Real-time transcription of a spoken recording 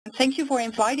Thank you for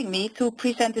inviting me to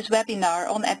present this webinar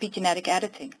on epigenetic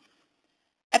editing.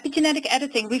 Epigenetic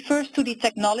editing refers to the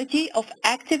technology of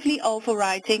actively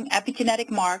overwriting epigenetic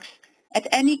marks at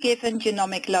any given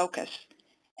genomic locus.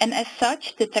 And as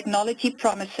such, the technology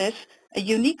promises a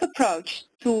unique approach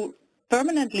to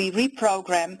permanently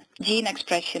reprogram gene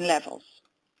expression levels.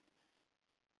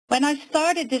 When I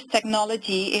started this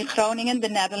technology in Groningen, the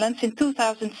Netherlands, in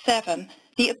 2007,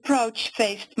 the approach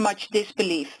faced much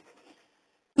disbelief.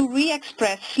 To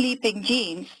re-express sleeping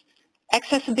genes,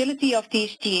 accessibility of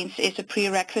these genes is a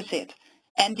prerequisite,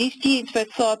 and these genes were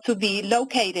thought to be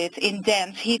located in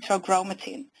dense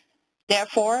heterochromatin.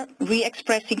 Therefore,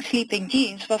 re-expressing sleeping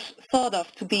genes was thought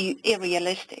of to be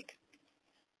unrealistic.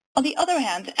 On the other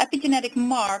hand, epigenetic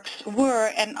marks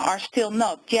were and are still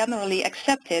not generally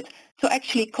accepted to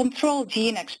actually control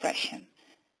gene expression.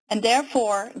 And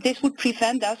therefore, this would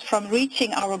prevent us from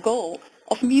reaching our goal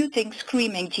of muting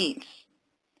screaming genes.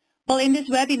 Well, in this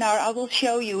webinar, I will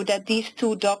show you that these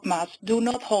two dogmas do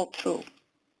not hold true.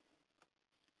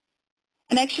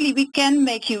 And actually, we can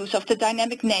make use of the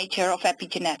dynamic nature of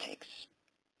epigenetics.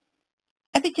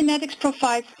 Epigenetics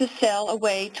provides the cell a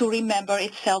way to remember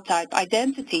its cell type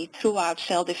identity throughout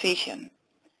cell division.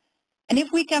 And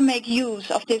if we can make use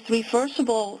of this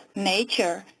reversible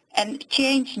nature and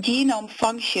change genome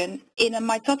function in a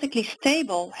mitotically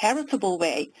stable, heritable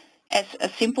way, as a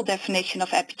simple definition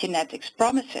of epigenetics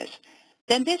promises,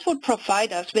 then this would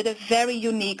provide us with a very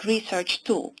unique research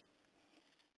tool.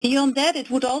 Beyond that, it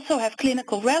would also have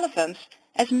clinical relevance,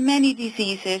 as many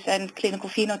diseases and clinical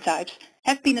phenotypes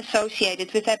have been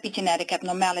associated with epigenetic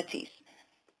abnormalities.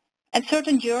 And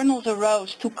certain journals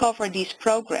arose to cover these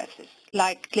progresses,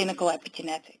 like clinical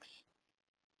epigenetics.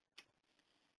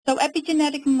 So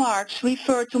epigenetic marks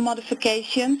refer to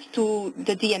modifications to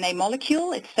the DNA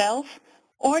molecule itself,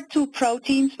 or to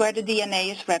proteins where the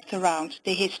DNA is wrapped around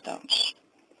the histones.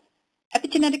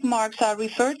 Epigenetic marks are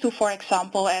referred to, for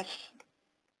example, as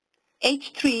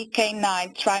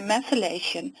H3K9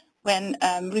 trimethylation when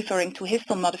referring to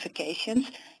histone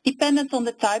modifications, dependent on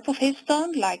the type of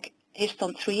histone, like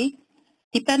histone 3,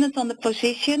 dependent on the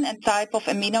position and type of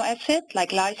amino acid, like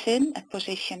lysine at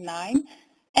position 9,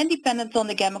 and dependent on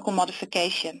the chemical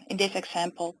modification, in this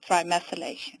example,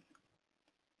 trimethylation.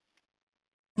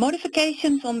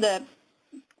 Modifications on the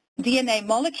DNA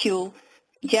molecule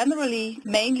generally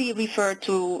mainly refer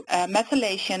to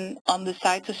methylation on the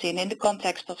cytosine in the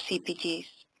context of CpGs.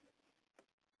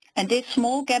 And this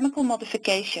small chemical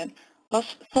modification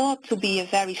was thought to be a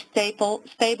very stable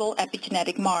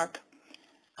epigenetic mark.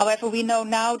 However, we know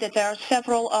now that there are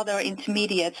several other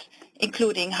intermediates,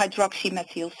 including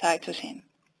hydroxymethylcytosine.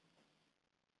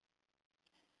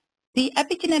 The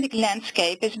epigenetic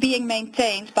landscape is being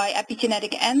maintained by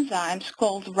epigenetic enzymes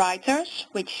called writers,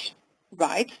 which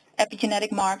write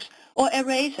epigenetic marks, or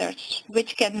erasers,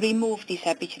 which can remove these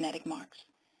epigenetic marks.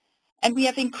 And we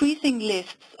have increasing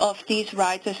lists of these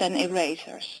writers and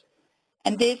erasers.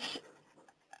 And this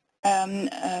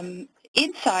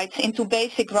insights into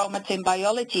basic chromatin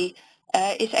biology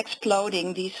is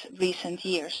exploding these recent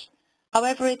years.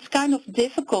 However, it's kind of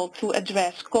difficult to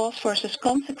address cause versus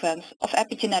consequence of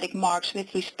epigenetic marks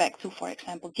with respect to, for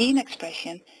example, gene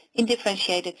expression in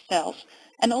differentiated cells,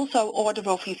 and also order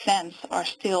of events are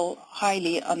still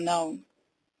highly unknown.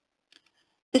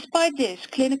 Despite this,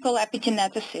 clinical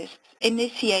epigeneticists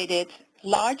initiated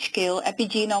large-scale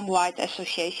epigenome-wide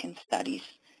association studies,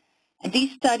 and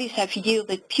these studies have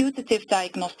yielded putative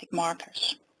diagnostic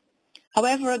markers.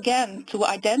 However, again, to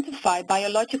identify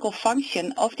biological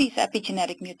function of these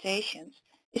epigenetic mutations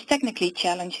is technically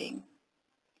challenging.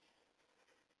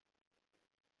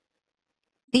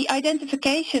 The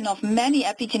identification of many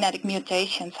epigenetic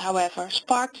mutations, however,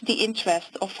 sparked the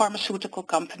interest of pharmaceutical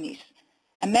companies,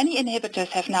 and many inhibitors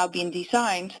have now been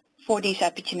designed for these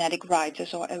epigenetic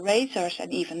writers or erasers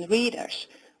and even readers,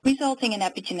 resulting in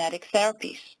epigenetic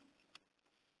therapies.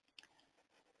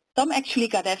 Some actually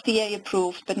got FDA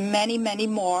approved, but many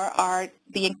more are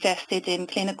being tested in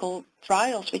clinical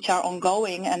trials which are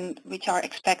ongoing and which are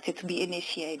expected to be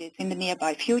initiated in the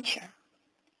nearby future.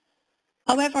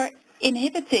 However,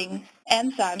 inhibiting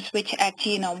enzymes which act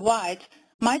genome-wide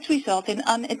might result in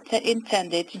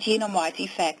unintended genome-wide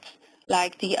effects,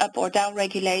 like the up or down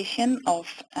regulation of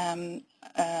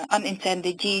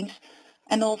unintended genes,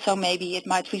 and also maybe it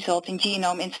might result in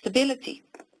genome instability.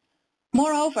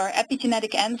 Moreover,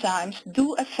 epigenetic enzymes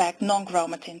do affect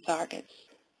non-chromatin targets,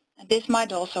 and this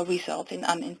might also result in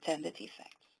unintended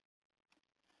effects.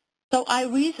 So I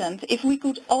reasoned if we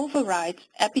could override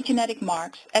epigenetic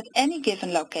marks at any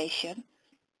given location,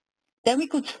 Then we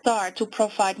could start to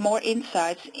provide more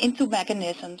insights into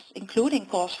mechanisms, including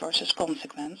cause versus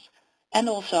consequence, and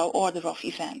also order of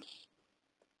events.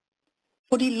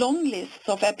 For the long lists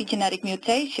of epigenetic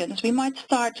mutations, we might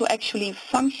start to actually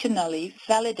functionally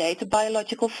validate the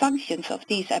biological functions of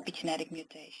these epigenetic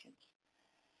mutations.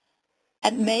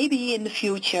 And maybe in the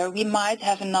future, we might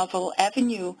have a novel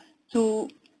avenue to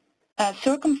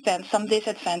circumvent some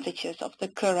disadvantages of the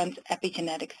current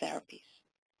epigenetic therapies.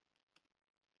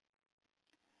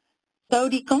 So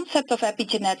the concept of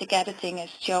epigenetic editing is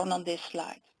shown on this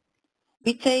slide.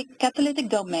 We take catalytic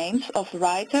domains of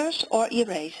writers or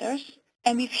erasers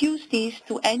and we fuse these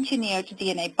to engineered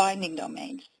DNA binding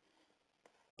domains,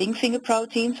 ring finger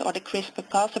proteins or the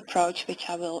CRISPR-Cas approach, which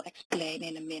I will explain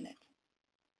in a minute.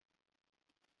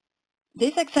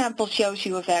 This example shows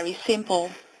you a very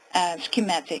simple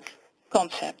schematic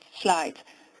concept slide.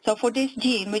 So for this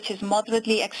gene, which is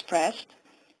moderately expressed,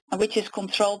 and which is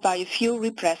controlled by a few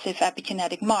repressive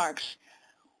epigenetic marks,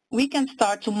 we can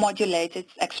start to modulate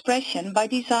its expression by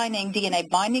designing DNA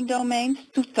binding domains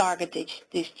to target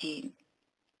this gene.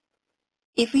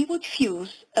 If we would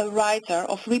fuse a writer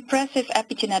of repressive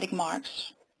epigenetic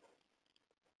marks,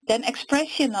 then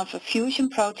expression of a fusion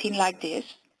protein like this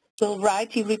will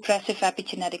write the repressive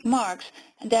epigenetic marks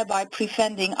and thereby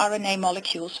preventing RNA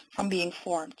molecules from being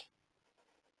formed.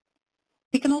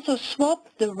 We can also swap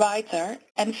the writer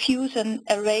and fuse an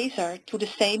eraser to the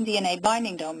same DNA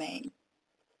binding domain.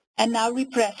 And now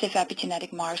repressive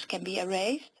epigenetic marks can be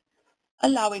erased,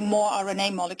 allowing more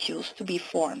RNA molecules to be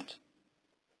formed.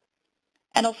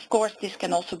 And of course, this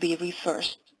can also be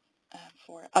reversed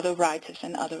for other writers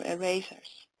and other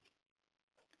erasers.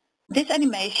 This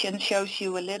animation shows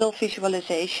you a little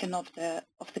visualization of the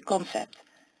concept.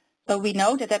 So we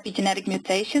know that epigenetic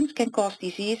mutations can cause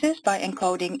diseases by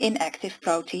encoding inactive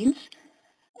proteins.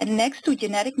 And next to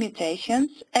genetic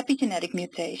mutations, epigenetic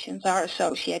mutations are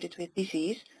associated with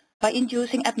disease by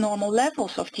inducing abnormal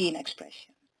levels of gene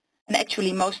expression. And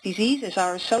actually most diseases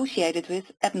are associated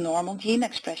with abnormal gene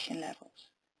expression levels.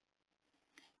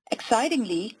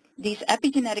 Excitingly, these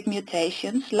epigenetic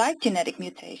mutations, like genetic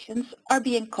mutations, are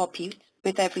being copied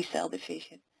with every cell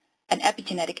division. And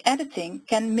epigenetic editing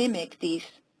can mimic these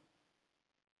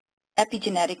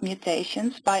epigenetic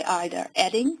mutations by either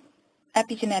adding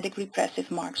epigenetic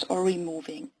repressive marks or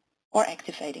removing or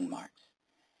activating marks.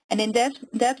 And in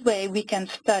that way we can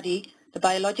study the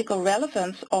biological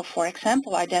relevance of, for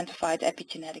example, identified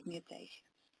epigenetic mutations.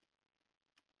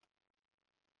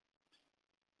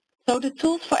 So the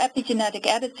tools for epigenetic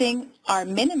editing are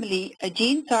minimally a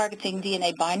gene-targeting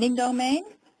DNA binding domain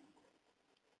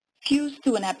fused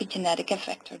to an epigenetic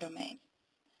effector domain.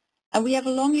 And we have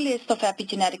a long list of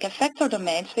epigenetic effector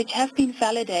domains which have been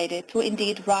validated to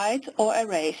indeed write or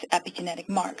erase epigenetic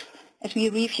marks, as we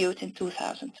reviewed in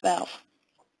 2012.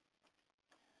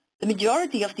 The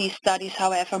majority of these studies,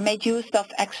 however, made use of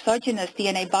exogenous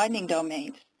DNA binding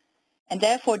domains, and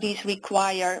therefore these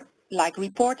require like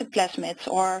reported plasmids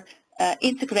or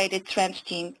integrated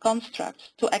transgene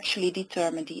constructs to actually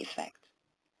determine the effect.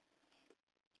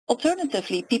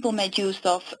 Alternatively, people made use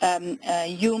of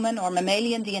human or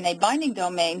mammalian DNA binding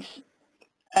domains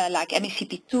like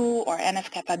MECP2 or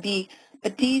NF-kappa B,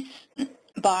 but these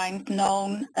bind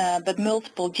known but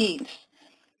multiple genes.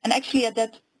 And actually at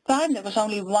that time there was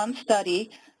only one study,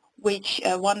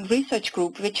 one research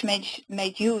group which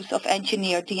made use of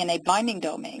engineered DNA binding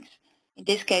domains, in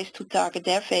this case to target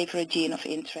their favorite gene of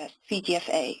interest,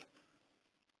 VEGF-A.